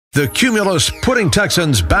The Cumulus Putting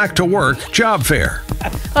Texans Back to Work job fair.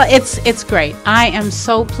 Well, it's great. I am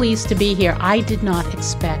so pleased to be here. I did not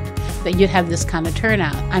expect that you'd have this kind of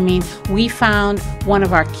turnout. I mean, we found one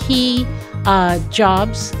of our key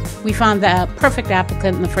jobs. We found the perfect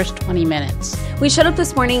applicant in the first 20 minutes. We showed up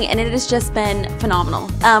this morning and it has just been phenomenal.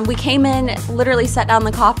 We came in, literally sat down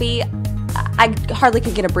the coffee. I hardly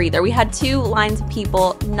could get a breather. We had 2 lines of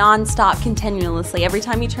people nonstop, continuously. Every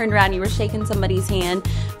time you turned around, you were shaking somebody's hand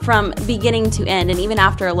from beginning to end. And even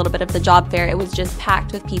after a little bit of the job fair, it was just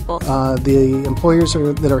packed with people. The employers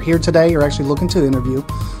that are here today are actually looking to interview.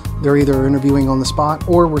 They're either interviewing on the spot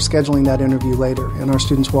or we're scheduling that interview later. And our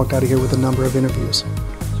students walked out of here with a number of interviews.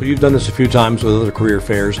 So you've done this a few times with other career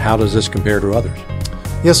fairs. How does this compare to others?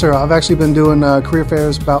 Yes, sir. I've actually been doing career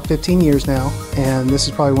fairs about 15 years now, and this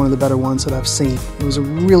is probably one of the better ones that I've seen. It was a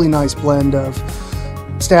really nice blend of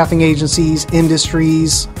staffing agencies,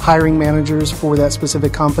 industries, hiring managers for that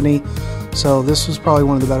specific company. So this was probably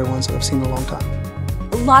one of the better ones that I've seen in a long time.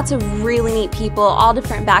 Lots of really neat people, all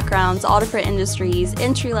different backgrounds, all different industries,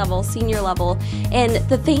 entry level, senior level. And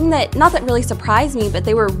the thing that, not that really surprised me, but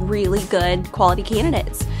they were really good quality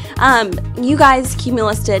candidates. You guys,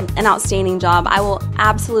 Cumulus, did an outstanding job. I will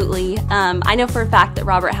absolutely, I know for a fact that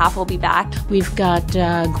Robert Half will be back. We've got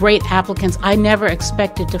great applicants. I never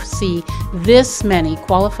expected to see this many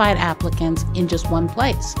qualified applicants in just one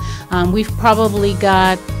place. We've probably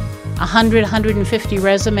got 100, 150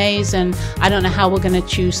 resumes, and I don't know how we're going to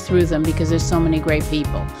choose through them because there's so many great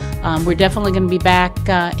people. We're definitely going to be back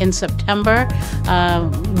in September.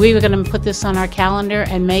 We were going to put this on our calendar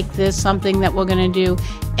and make this something that we're going to do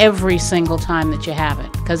every single time that you have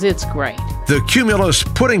it because it's great. The Cumulus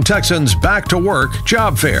Putting Texans Back to Work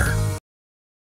job fair.